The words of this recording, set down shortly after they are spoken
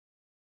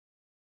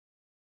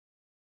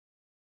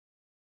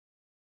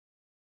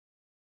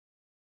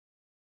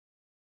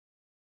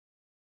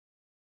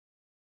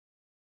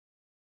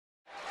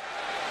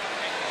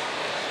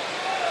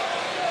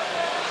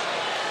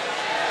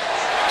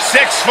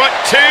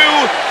6'2",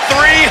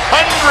 320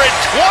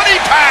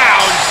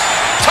 pounds.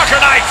 Tucker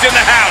Knight's in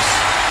the house.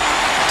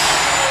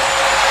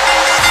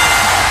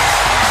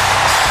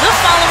 The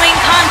following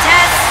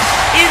contest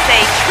is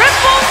a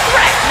triple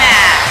threat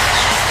match.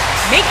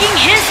 Making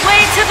his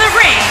way to the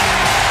ring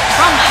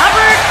from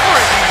Hubbard,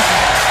 Oregon,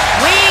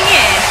 weighing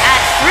in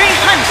at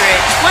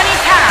 320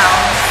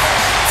 pounds,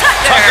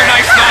 Tucker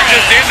Knight's not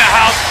just in the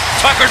house,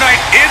 Tucker Knight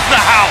is the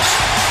house.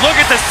 Look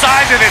at the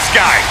size of this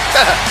guy.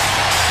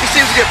 He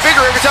seems to get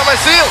bigger every time I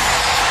see him.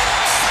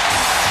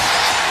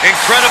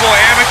 Incredible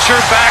amateur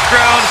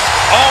background,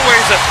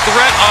 always a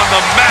threat on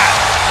the mat.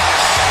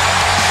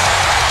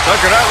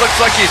 Tucker Knight looks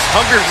like he's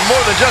hungry for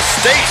more than just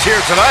steaks here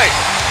tonight.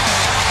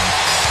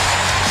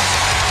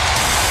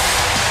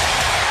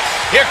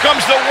 Here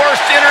comes the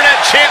worst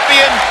internet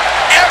champion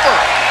ever,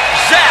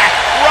 Zack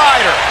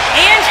Ryder.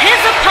 And his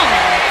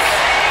opponents,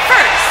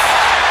 first,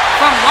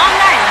 from Long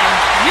Island,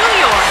 New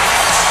York,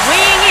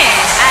 weighing in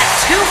at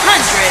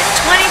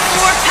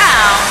 224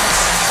 pounds,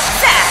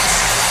 Zack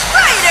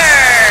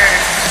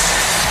Ryder.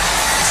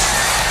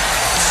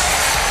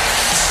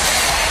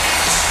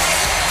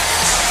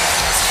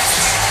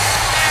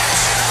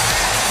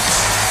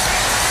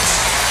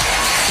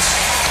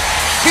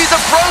 He's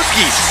a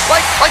broski,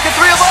 like the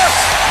three of us.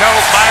 No,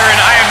 Byron,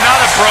 I am not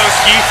a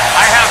broski.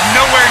 I have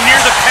nowhere near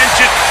the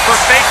penchant for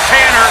fake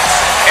tanner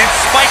and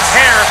spiked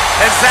hair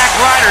as Zack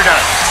Ryder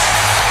does.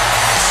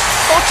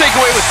 Don't take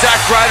away what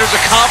Zack Ryder's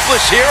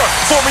accomplished here.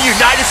 Former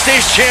United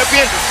States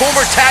champion,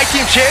 former tag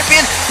team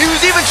champion. He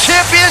was even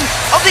champion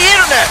of the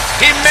internet.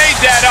 He made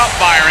that up,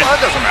 Byron. Well,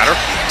 that doesn't matter.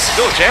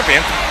 Still a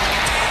champion.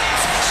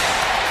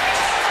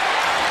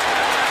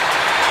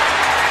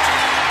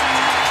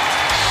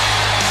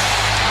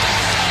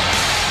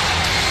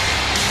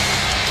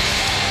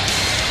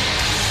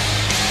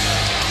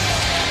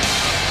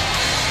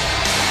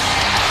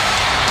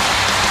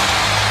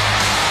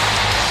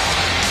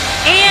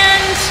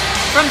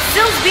 From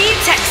Silsbee,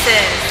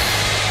 Texas,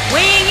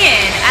 weighing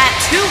in at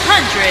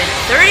 238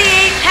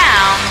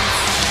 pounds,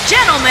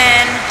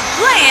 gentlemen,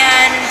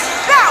 Blaine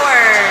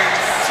BoWater.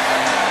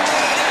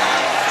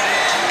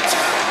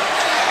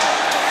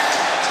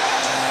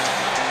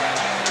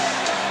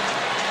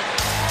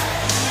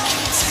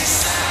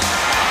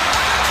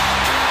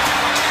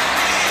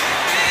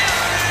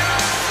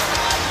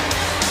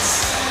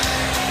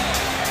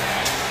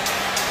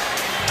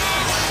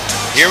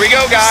 Here we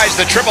go, guys,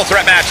 the triple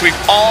threat match we've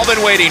all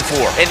been waiting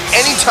for. And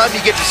anytime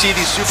you get to see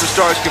these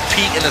superstars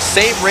compete in the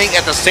same ring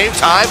at the same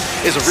time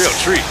is a real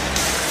treat.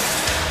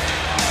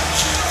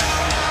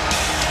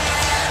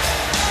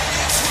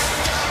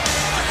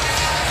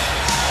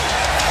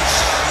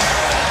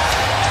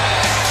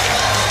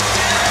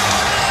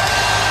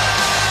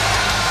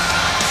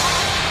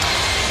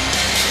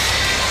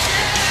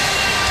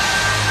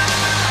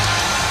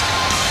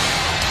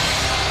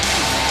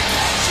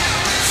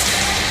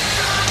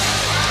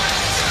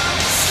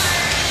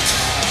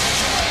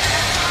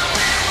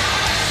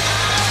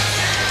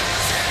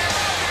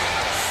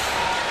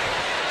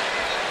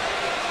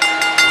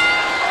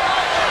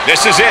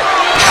 This is it.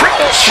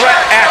 Triple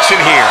threat action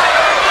here.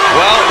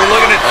 Well, we're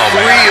looking at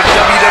three of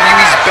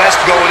WWE's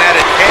best going at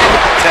it head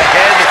to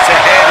head to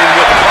head in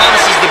what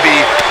promises to be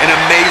an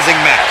amazing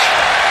match.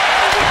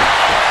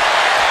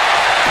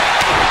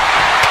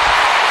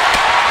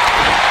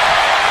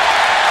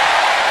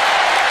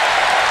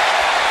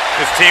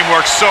 This team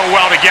works so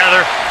well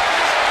together.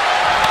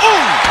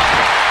 Ooh!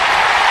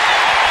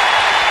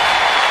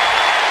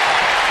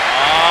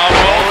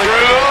 Roll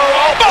through.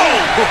 Oh,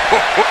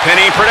 boom!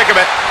 Penny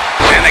predicament.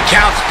 And the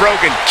count's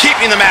broken,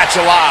 keeping the match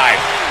alive.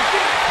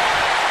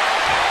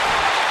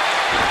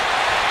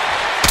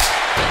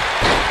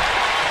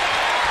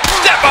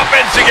 Step up,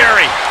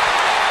 Enziguri.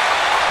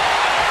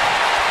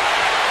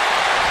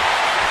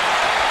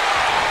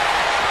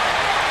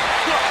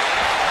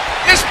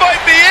 This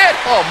might be it.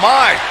 Oh,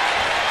 my.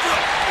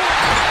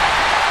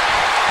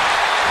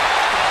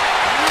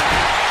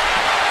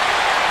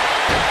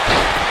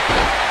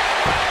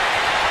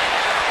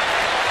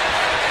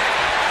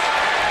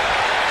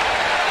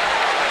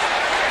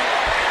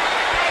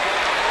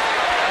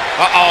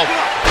 Uh-oh.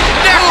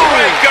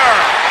 Neckbreaker!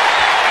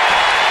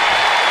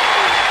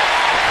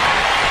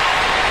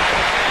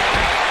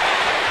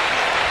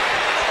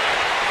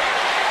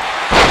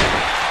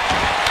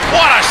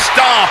 What a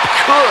stomp!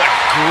 Good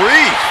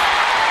grief.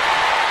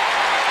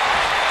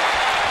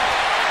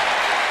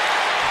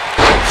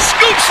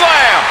 Scoop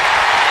slam!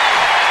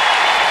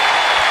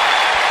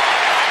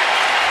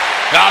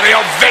 Now the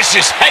old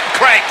vicious head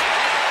crank.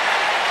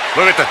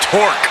 Look at the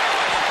torque.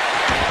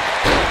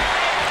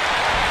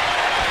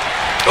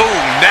 Oh,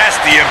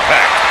 nasty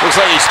impact. Looks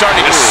like he's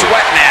starting to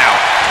sweat now.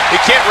 He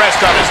can't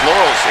rest on his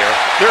laurels here.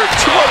 There are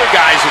two other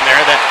guys in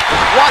there that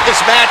want this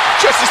match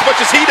just as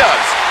much as he does.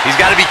 He's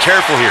got to be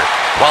careful here.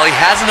 While he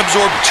hasn't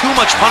absorbed too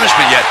much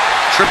punishment yet,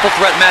 triple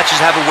threat matches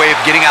have a way of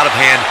getting out of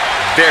hand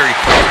very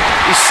quickly.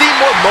 He seemed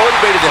more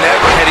motivated than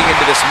ever heading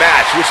into this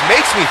match, which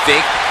makes me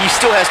think he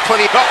still has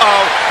plenty.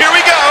 Uh-oh. Here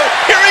we go.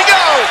 Here we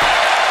go.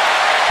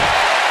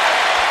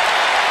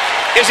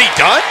 Is he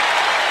done?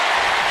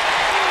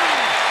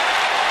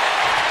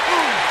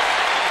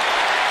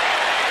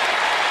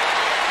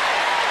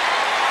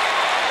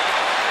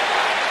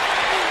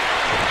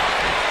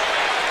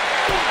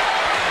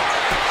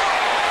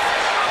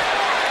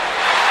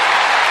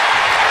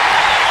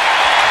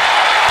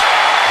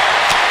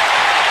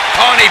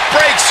 Oh, and he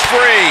breaks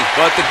free.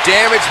 But the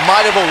damage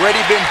might have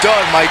already been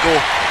done,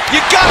 Michael. You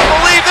gotta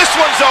believe this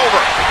one's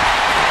over.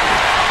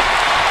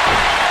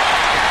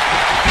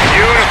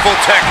 Beautiful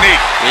technique.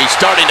 He's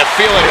starting to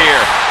feel it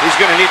here. He's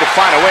gonna need to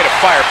find a way to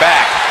fire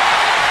back.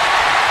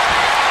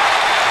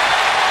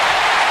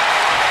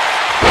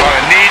 Oh,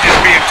 the knee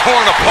just being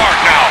torn apart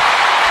now.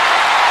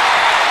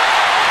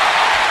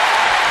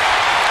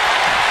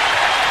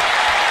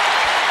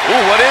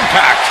 Ooh, what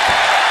impact.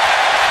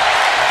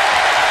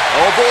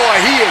 Oh boy,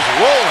 he is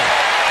rolling.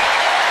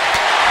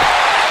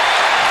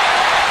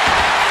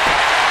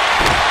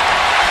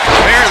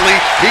 Apparently,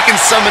 he can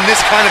summon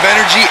this kind of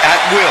energy at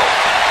will.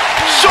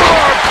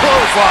 Short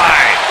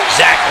clothesline.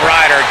 Zack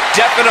Ryder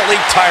definitely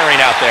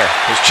tiring out there.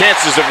 His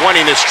chances of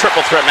winning this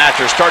triple threat match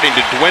are starting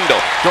to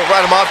dwindle. Don't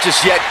write him off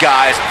just yet,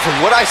 guys.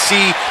 From what I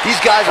see, these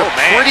guys are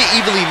pretty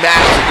evenly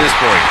matched at this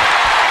point.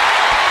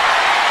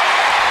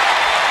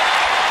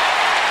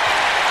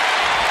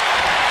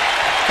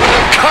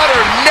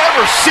 Cutter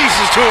never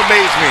ceases to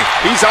amaze me.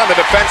 He's on the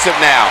defensive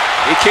now.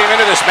 He came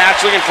into this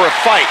match looking for a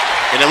fight,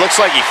 and it looks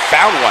like he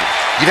found one.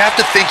 You'd have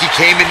to think he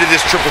came into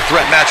this triple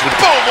threat match with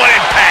boom, what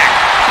impact!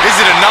 Is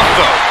it enough,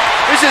 though?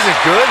 This isn't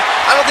good.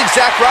 I don't think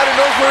Zack Ryder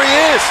knows where he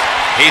is.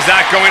 He's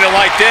not going to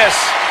like this.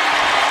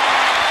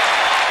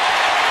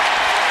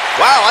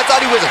 Wow, I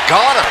thought he was a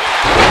goner.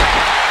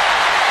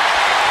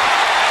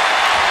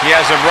 He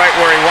has him right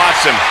where he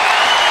wants him.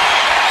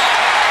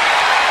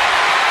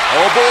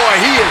 Oh boy,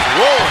 he is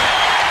rolling.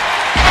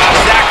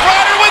 Zack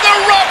Ryder with a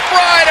Rough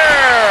Rider!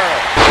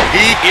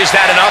 Is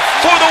that enough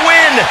for the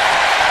win?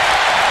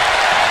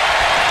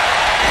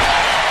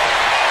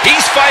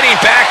 He's fighting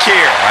back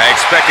here. I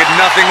expected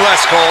nothing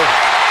less, Cole.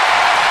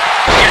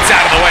 Gets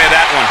out of the way of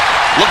that one.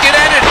 Looking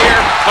at it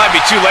here. Might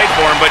be too late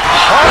for him, but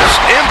Harsh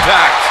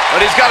impact. But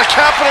he's got to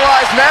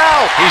capitalize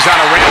now. he's on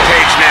a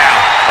rampage now.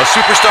 A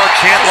superstar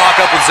can't lock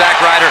up with Zack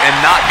Ryder and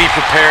not be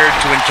prepared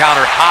to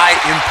encounter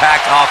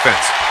high-impact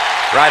offense.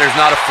 Ryder's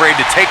not afraid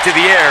to take to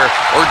the air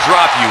or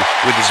drop you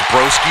with his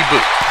broski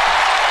boot.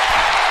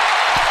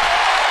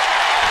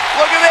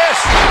 Look at this.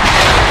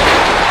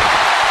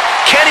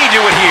 Can he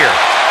do it here?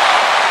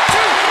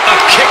 A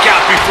kick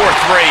out before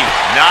 3.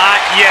 Not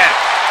yet.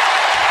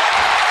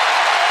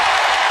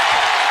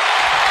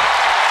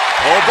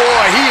 Oh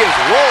boy, he is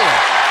rolling.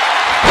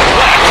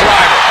 What a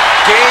driver.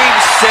 Game,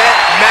 set,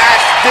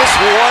 match. This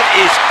one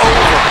is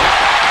over.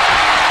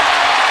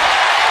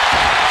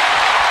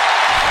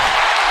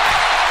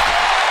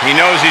 He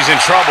knows he's in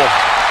trouble.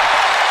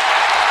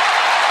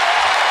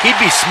 He'd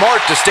be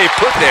smart to stay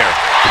put there.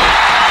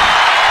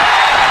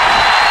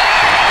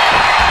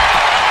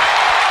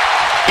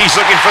 He's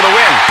looking for the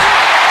win.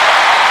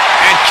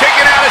 And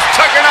kicking out his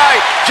Tucker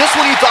knife. Just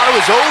when you thought it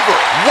was over.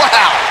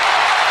 Wow.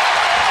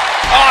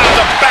 On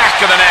the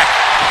back of the neck.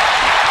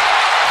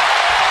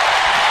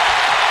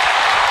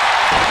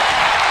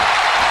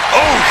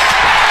 Oh.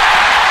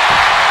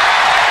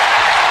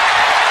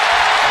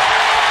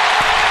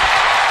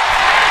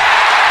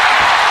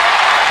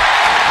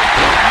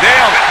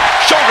 Nailed it.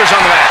 Shoulders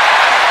on the mat.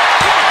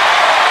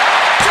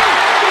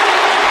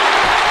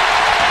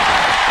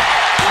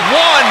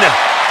 1,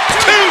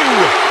 2.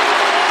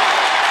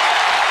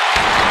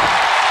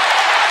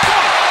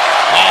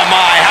 Oh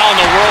my, how in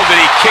the world did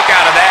he kick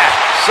out of that?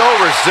 So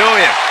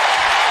resilient.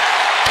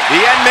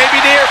 The end may be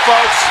near,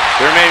 folks.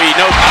 There may be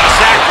no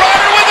Zack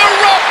Ryder with a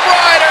Rough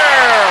Rider.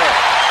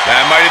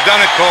 That might have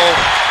done it, Cole.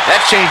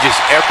 That changes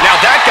everything. Now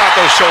that got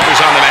those shoulders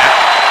on the mat.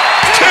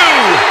 2.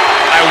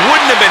 I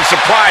wouldn't have been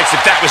surprised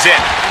if that was it.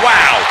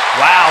 Wow.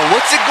 Wow,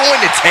 what's it going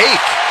to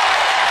take?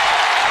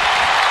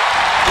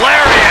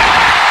 Lariat.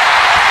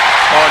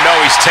 Oh no,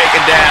 he's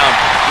taken down.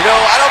 You know,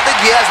 I don't think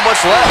he has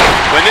much left.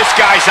 When this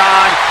guy's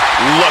on,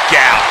 look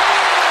out.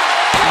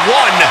 1,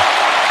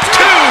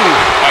 2.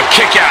 A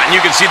kick out, and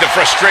you can see the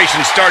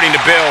frustration starting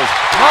to build.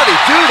 How'd he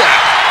do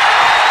that?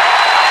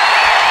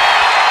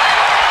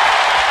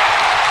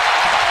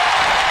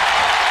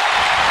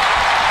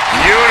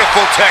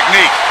 Beautiful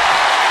technique.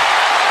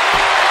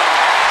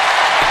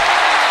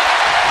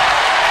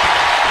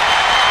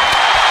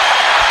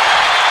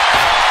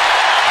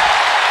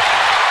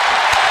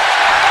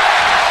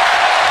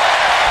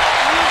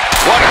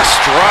 What a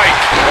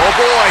strike. Oh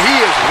boy, he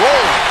is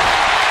rolling.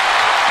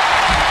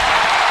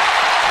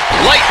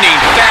 Lightning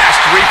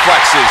fast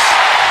reflexes.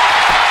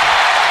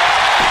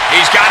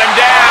 He's got him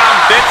down.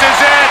 This is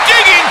it.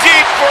 Digging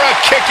deep for a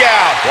kick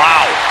out.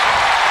 Wow.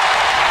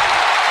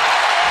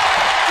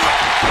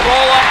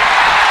 Roll up.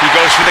 He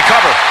goes for the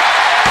cover.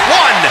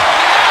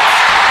 1.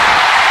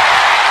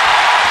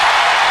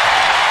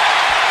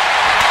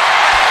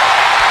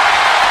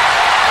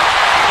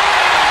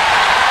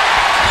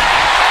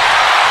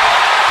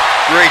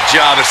 Great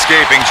job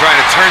escaping, trying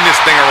to turn this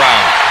thing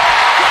around.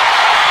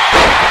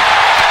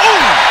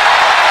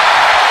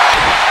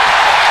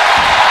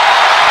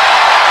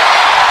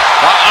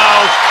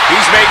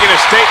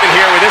 statement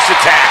here with this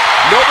attack.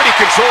 Nobody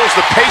controls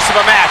the pace of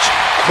a match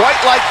quite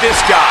like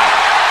this guy.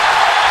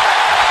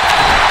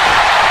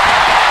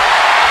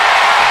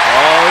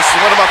 Oh, this is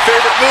one of my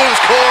favorite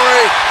moves,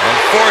 Corey.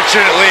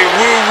 Unfortunately,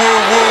 woo, woo,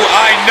 woo,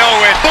 I know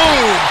it.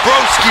 Boom,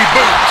 broski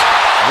boot.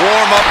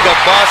 Warm up the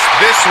bus.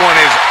 This one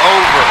is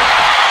over.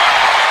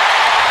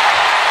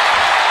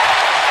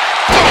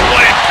 Oh,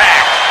 what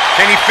impact.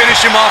 Can he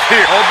finish him off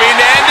here? Hoping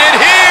to end it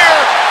here.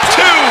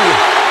 2,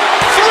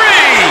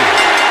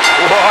 3.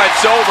 Oh,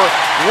 it's over.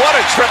 What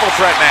a triple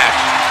threat match.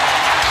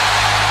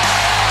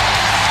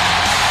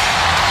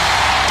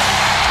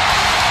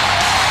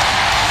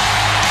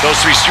 Those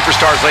three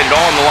superstars laid it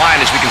all on the line,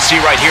 as we can see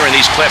right here in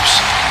these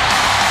clips.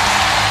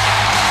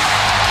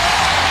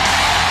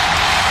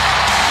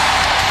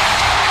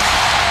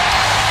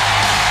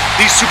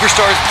 These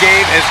superstars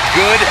gave as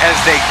good as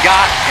they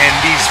got, and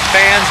these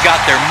fans got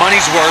their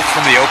money's worth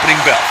from the opening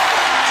bell.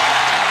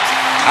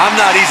 I'm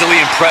not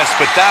easily impressed,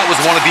 but that was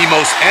one of the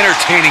most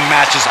entertaining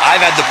matches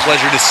I've had the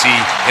pleasure to see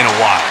in a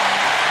while.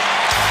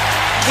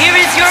 Here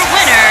is your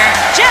winner,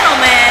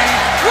 gentlemen,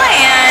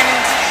 Blaine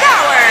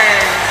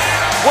BoWater.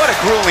 What a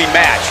grueling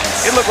match.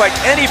 It looked like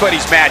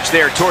anybody's match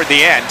there toward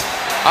the end.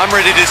 I'm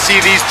ready to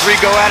see these three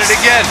go at it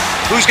again.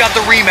 Who's got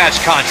the rematch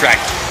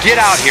contract? Get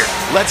out here.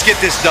 Let's get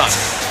this done.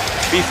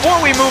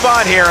 Before we move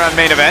on here on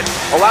Main Event,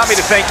 allow me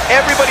to thank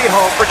everybody at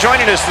home for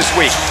joining us this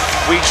week.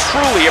 We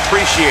truly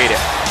appreciate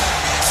it.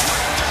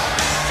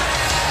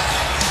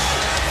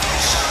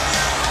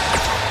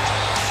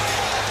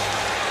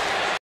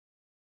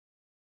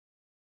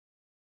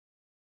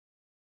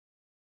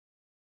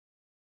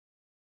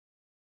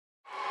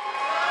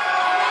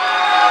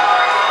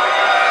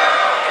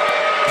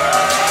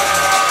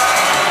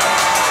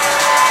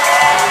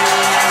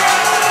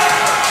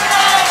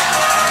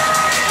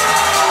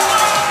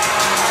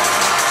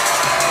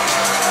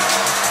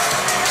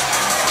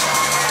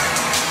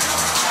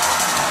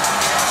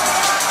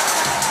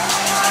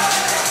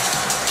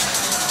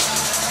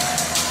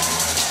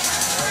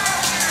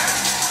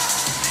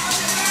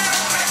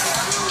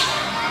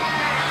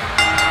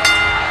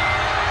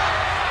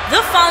 The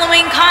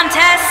following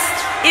contest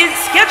is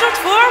scheduled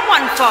for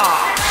one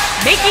fall.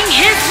 Making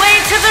his way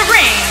to the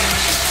ring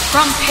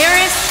from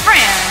Paris,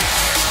 France,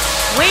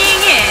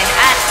 weighing in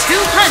at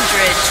 228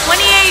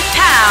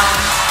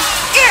 pounds,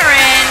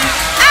 Aaron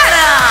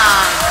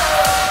Adams.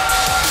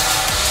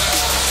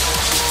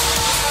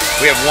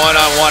 We have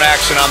one-on-one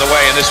action on the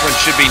way, and this one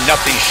should be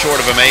nothing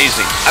short of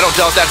amazing. I don't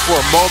doubt that for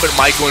a moment,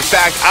 Michael. In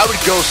fact, I would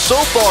go so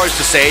far as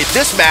to say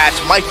this match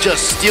might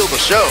just steal the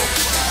show.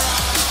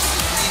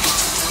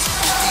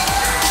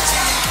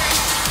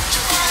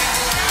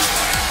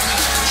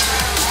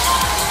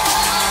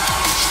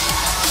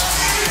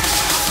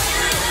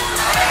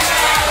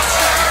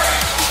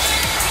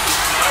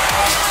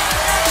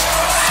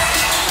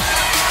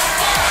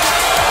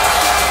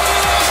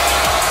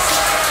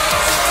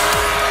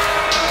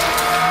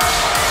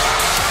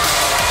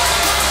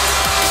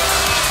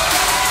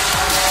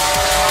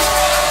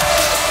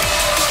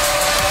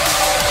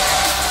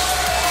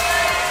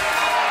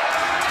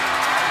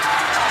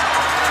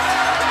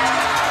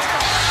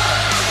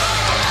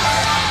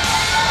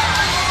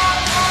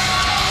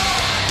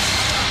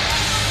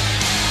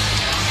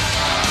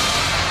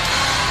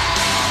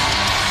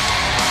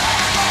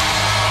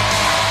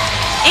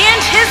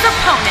 His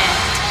opponent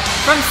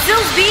from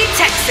Silsbee,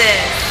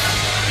 Texas,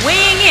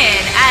 weighing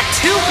in at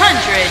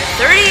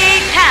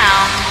 238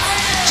 pounds,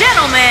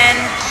 gentlemen,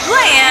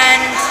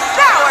 Blaine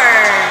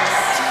BoWater.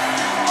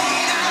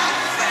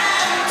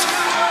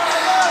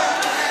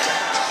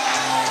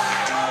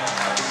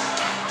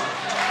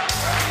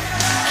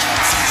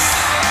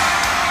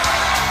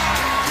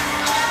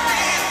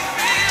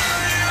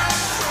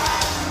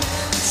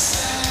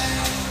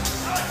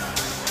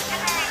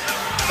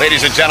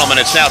 Ladies and gentlemen,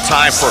 it's now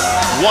time for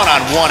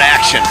one-on-one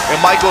action.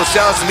 And Michael, it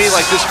sounds to me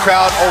like this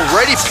crowd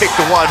already picked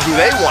the one who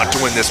they want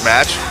to win this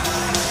match.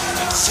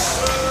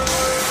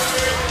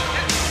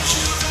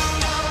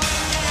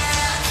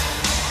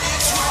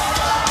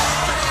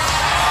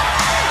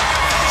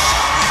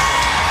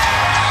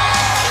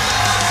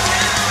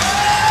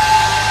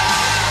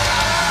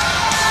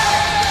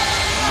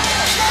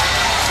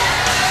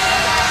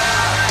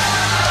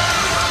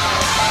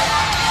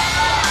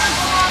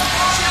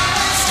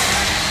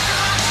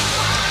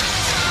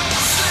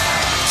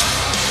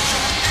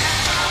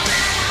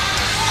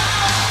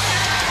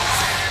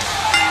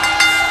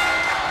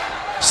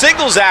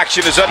 Singles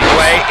action is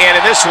underway, and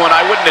in this one,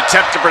 I wouldn't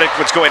attempt to predict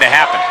what's going to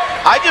happen.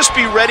 I'd just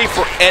be ready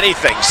for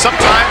anything.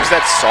 Sometimes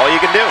that's all you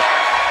can do.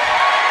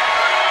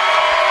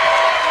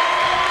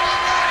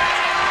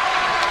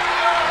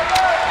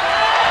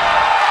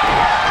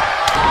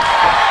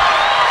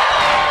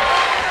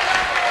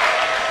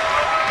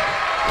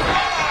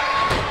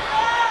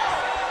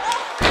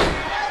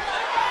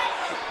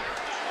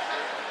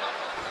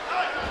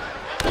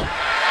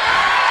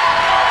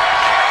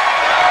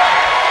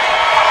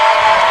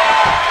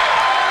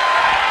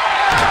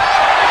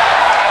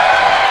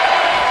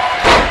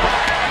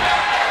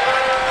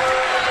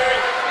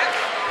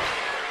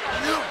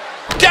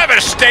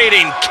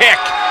 devastating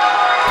kick.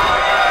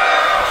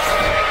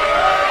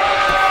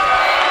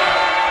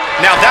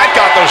 Now that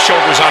got those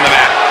shoulders on the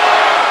mat.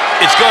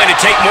 It's going to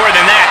take more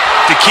than that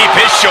to keep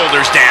his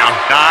shoulders down.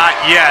 Not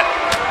yet.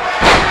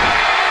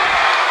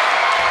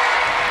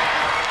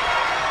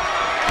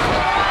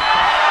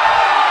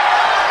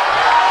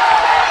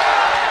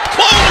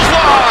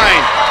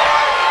 Clothesline!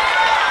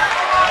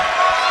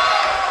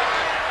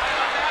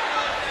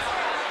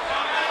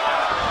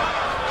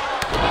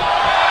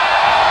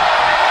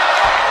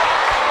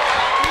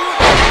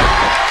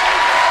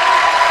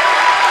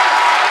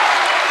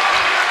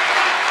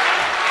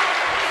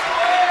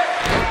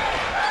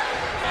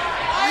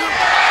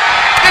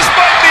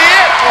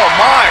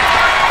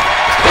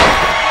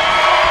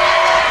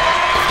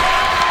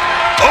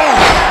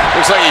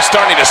 Looks like he's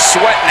starting to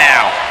sweat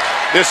now.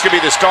 This could be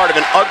the start of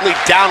an ugly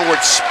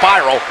downward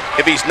spiral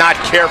if he's not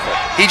careful.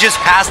 He just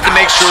has to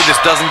make sure this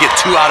doesn't get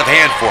too out of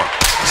hand for him.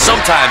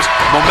 Sometimes,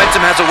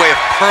 momentum has a way of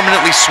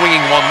permanently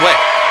swinging one way.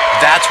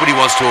 That's what he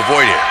wants to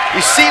avoid here. You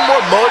seem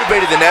more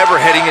motivated than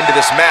ever heading into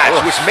this match,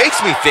 which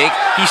makes me think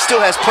he still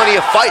has plenty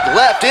of fight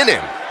left in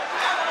him.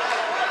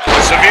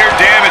 Severe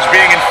damage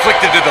being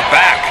inflicted to the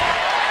back.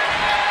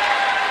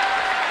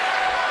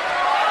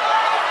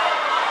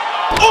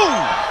 Ooh!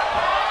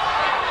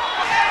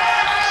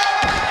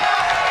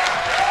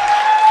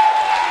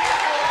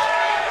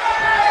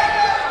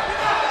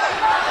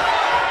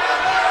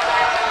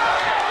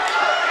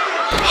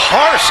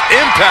 Harsh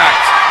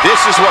impact.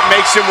 This is what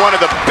makes him one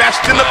of the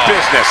best in the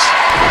business.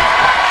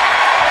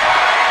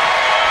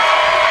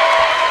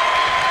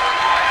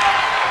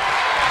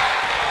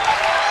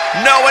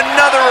 No,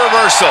 another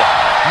reversal.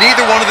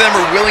 Neither one of them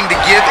are willing to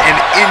give an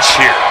inch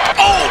here.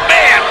 Oh,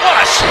 man, what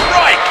a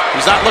strike.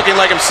 He's not looking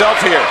like himself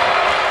here.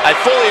 I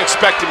fully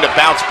expect him to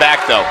bounce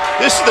back, though.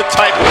 This is the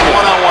type of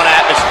one-on-one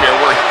atmosphere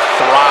where he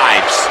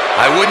thrives.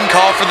 I wouldn't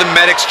call for the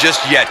medics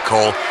just yet,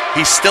 Cole.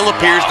 He still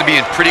appears to be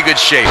in pretty good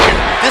shape here.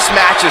 This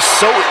match is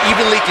so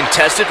evenly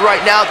contested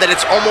right now that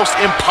it's almost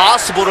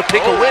impossible to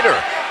pick a winner.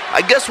 I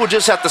guess we'll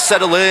just have to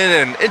settle in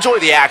and enjoy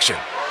the action.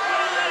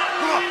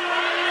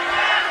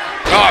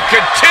 Oh,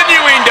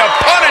 continuing to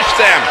punish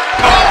them.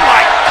 Oh, my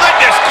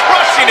goodness,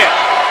 crushing it.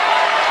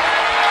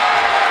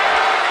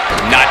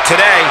 Not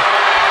today.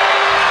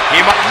 He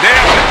might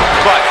nail it,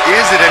 but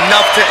is it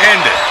enough to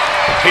end it?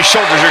 His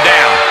shoulders are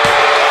down.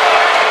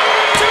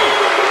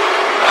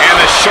 And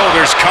the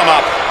shoulders come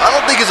up. I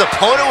don't think his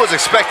opponent was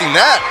expecting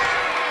that.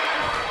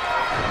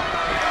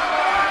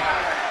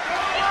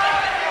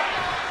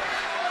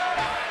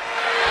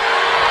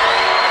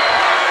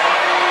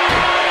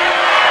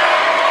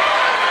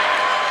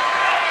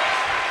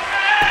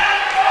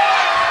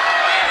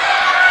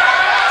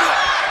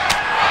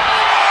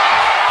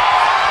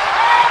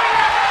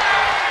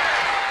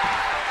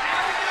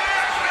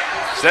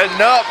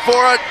 Setting up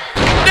for a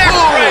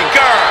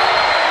Neckbreaker!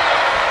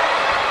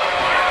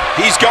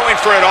 He's going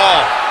for it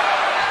all.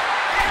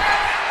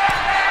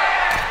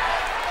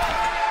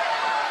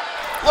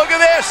 Look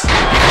at this!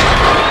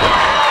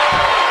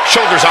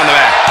 Shoulders on the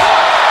mat.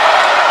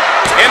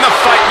 And the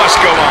fight must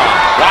go on.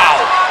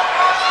 Wow.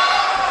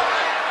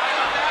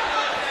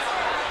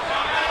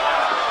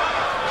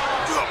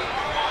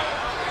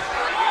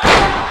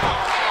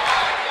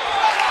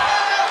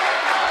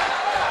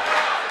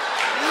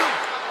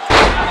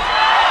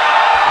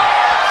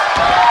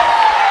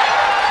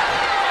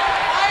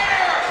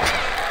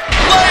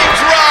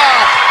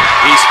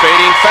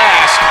 Fading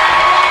fast.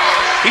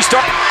 This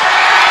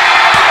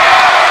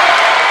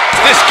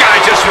guy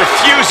just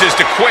refuses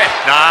to quit.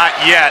 Not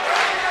yet.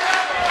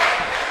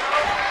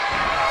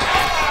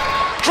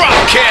 Drop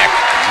kick.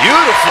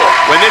 Beautiful.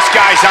 When this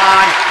guy's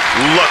on,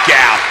 look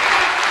out.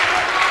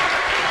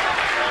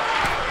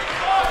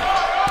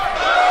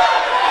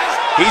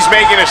 He's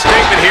making a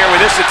statement here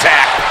with this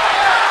attack.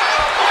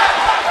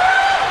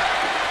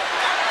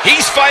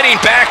 He's fighting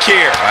back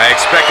here. I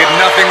expected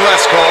nothing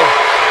less, Cole.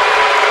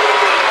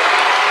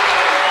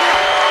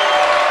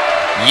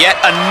 Yet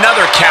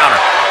another counter.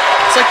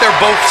 It's like they're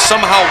both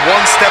somehow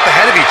one step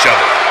ahead of each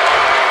other.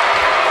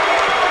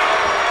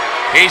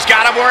 He's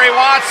got him where he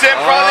wants him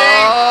for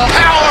the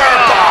power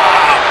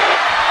bomb.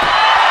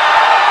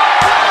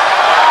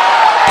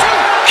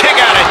 Kick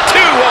out at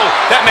 2. Whoa,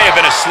 that may have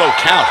been a slow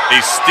count.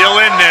 He's still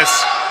in this.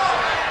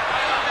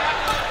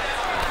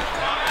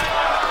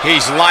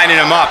 He's lining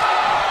him up.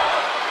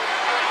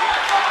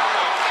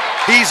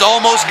 He's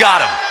almost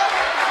got him.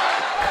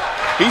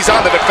 He's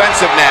on the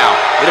defensive now.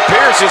 It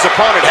appears his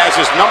opponent has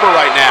his number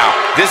right now.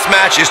 This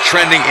match is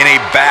trending in a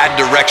bad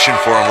direction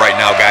for him right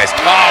now, guys.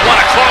 Oh, what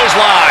a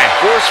clothesline.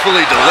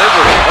 Forcefully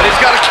delivered, but he's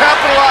got to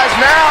capitalize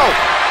now.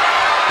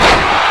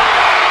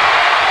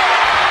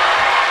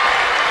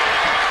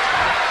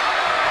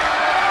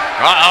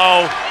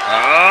 Uh-oh.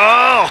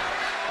 Oh.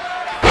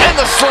 And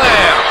the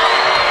slam.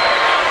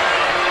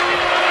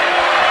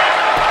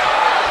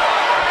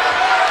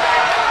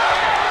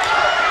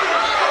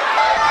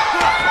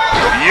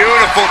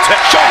 Beautiful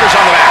shoulders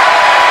on the mat.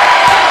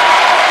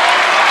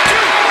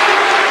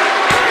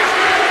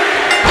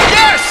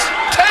 Yes!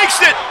 Takes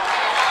it!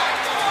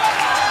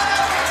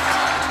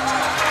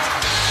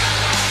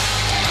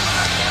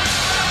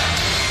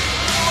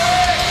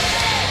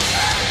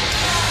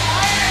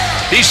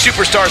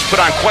 superstars put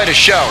on quite a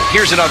show.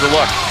 Here's another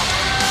look.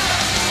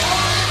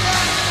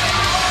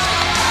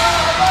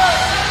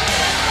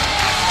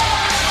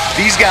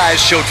 These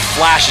guys showed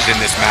flashes in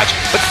this match,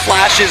 but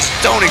flashes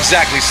don't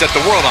exactly set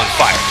the world on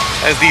fire,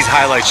 as these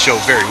highlights show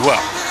very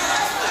well.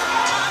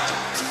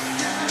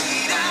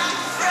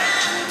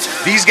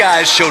 These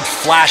guys showed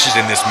flashes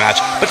in this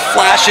match, but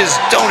flashes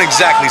don't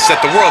exactly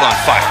set the world on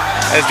fire,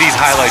 as these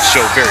highlights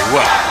show very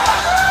well.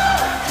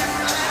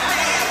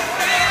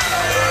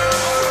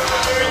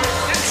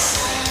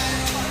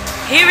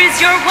 Here is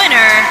your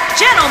winner,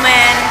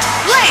 gentlemen,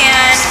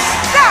 Blaine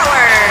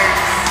BoWater.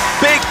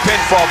 Big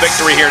pinfall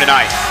victory here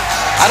tonight.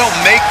 I don't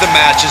make the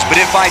matches,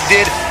 but if I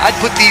did, I'd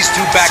put these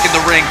two back in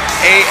the ring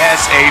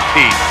ASAP.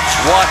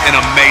 What an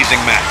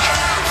amazing match.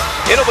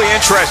 It'll be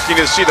interesting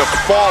to see the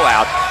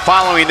fallout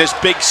following this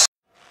big